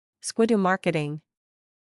Squidoo Marketing.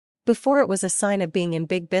 Before it was a sign of being in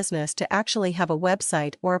big business to actually have a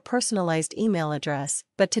website or a personalized email address,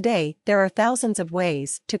 but today there are thousands of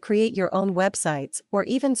ways to create your own websites or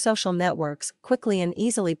even social networks quickly and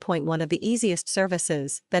easily. One of the easiest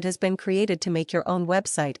services that has been created to make your own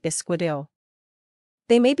website is Squidoo.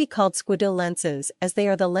 They may be called Squidoo lenses as they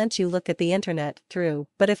are the lens you look at the internet through,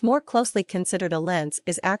 but if more closely considered, a lens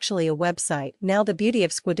is actually a website. Now the beauty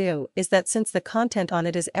of Squidoo is that since the content on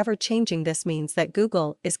it is ever changing, this means that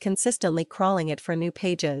Google is consistently crawling it for new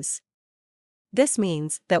pages. This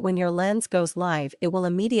means that when your lens goes live, it will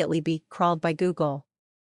immediately be crawled by Google.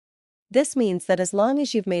 This means that as long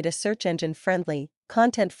as you've made a search engine friendly,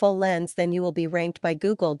 content-full lens, then you will be ranked by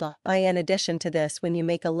Google. In addition to this, when you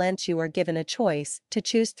make a lens, you are given a choice to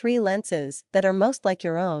choose 3 lenses that are most like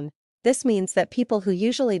your own. This means that people who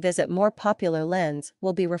usually visit more popular lens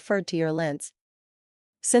will be referred to your lens.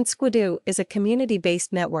 Since Squidoo is a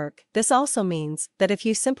community-based network, this also means that if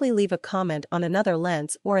you simply leave a comment on another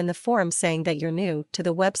lens or in the forum saying that you're new to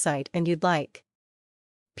the website and you'd like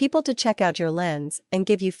people to check out your lens and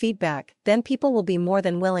give you feedback, then people will be more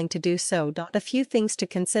than willing to do so. A few things to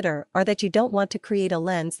consider are that you don't want to create a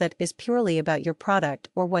lens that is purely about your product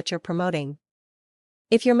or what you're promoting.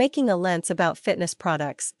 If you're making a lens about fitness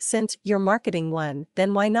products, since you're marketing one,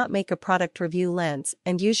 then why not make a product review lens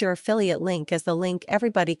and use your affiliate link as the link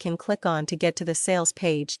everybody can click on to get to the sales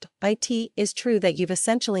page. It is true that you've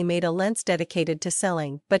essentially made a lens dedicated to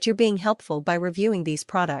selling, but you're being helpful by reviewing these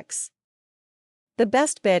products. The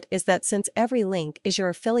best bit is that since every link is your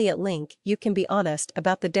affiliate link, you can be honest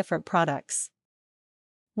about the different products.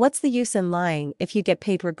 What's the use in lying if you get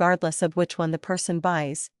paid regardless of which one the person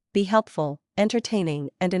buys? Be helpful,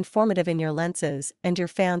 entertaining, and informative in your lenses, and your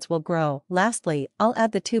fans will grow. Lastly, I'll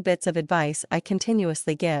add the 2 bits of advice I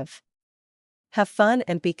continuously give. Have fun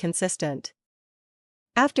and be consistent.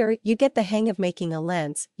 After you get the hang of making a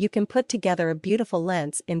lens, you can put together a beautiful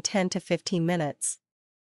lens in 10 to 15 minutes.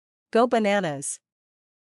 Go bananas!